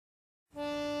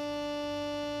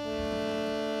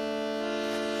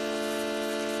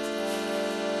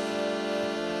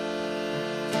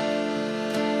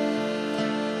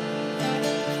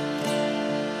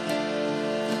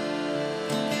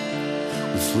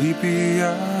sleepy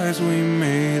eyes we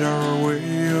made our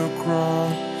way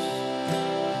across.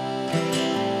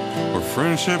 Where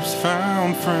friendship's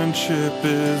found, friendship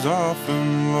is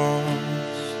often lost.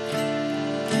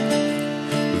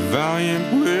 The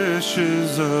valiant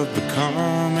wishes of the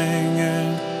coming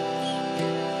end,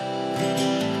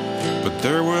 but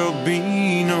there will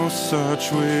be no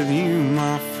such with you,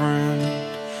 my friend.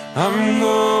 I'm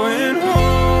going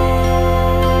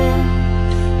home,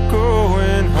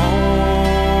 going home,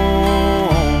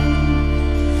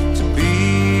 to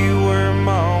be where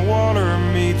my water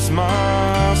meets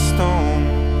my stone.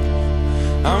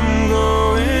 I'm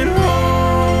going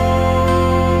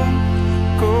home,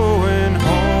 going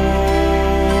home.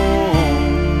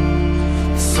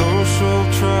 The social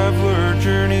traveler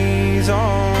journeys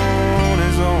on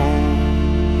his own.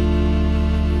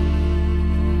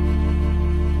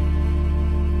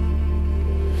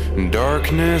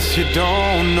 Darkness, you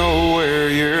don't know where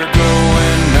you're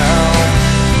going now.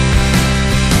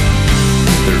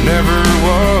 There never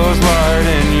was light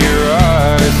in your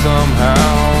eyes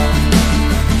somehow.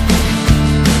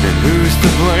 And who's to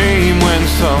blame when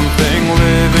something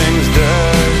living's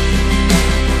dead?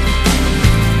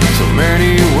 So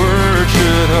many words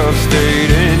should have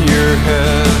stayed in your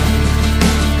head.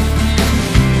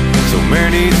 So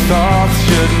many thoughts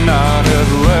should not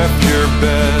have left your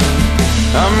bed.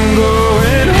 I'm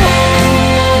going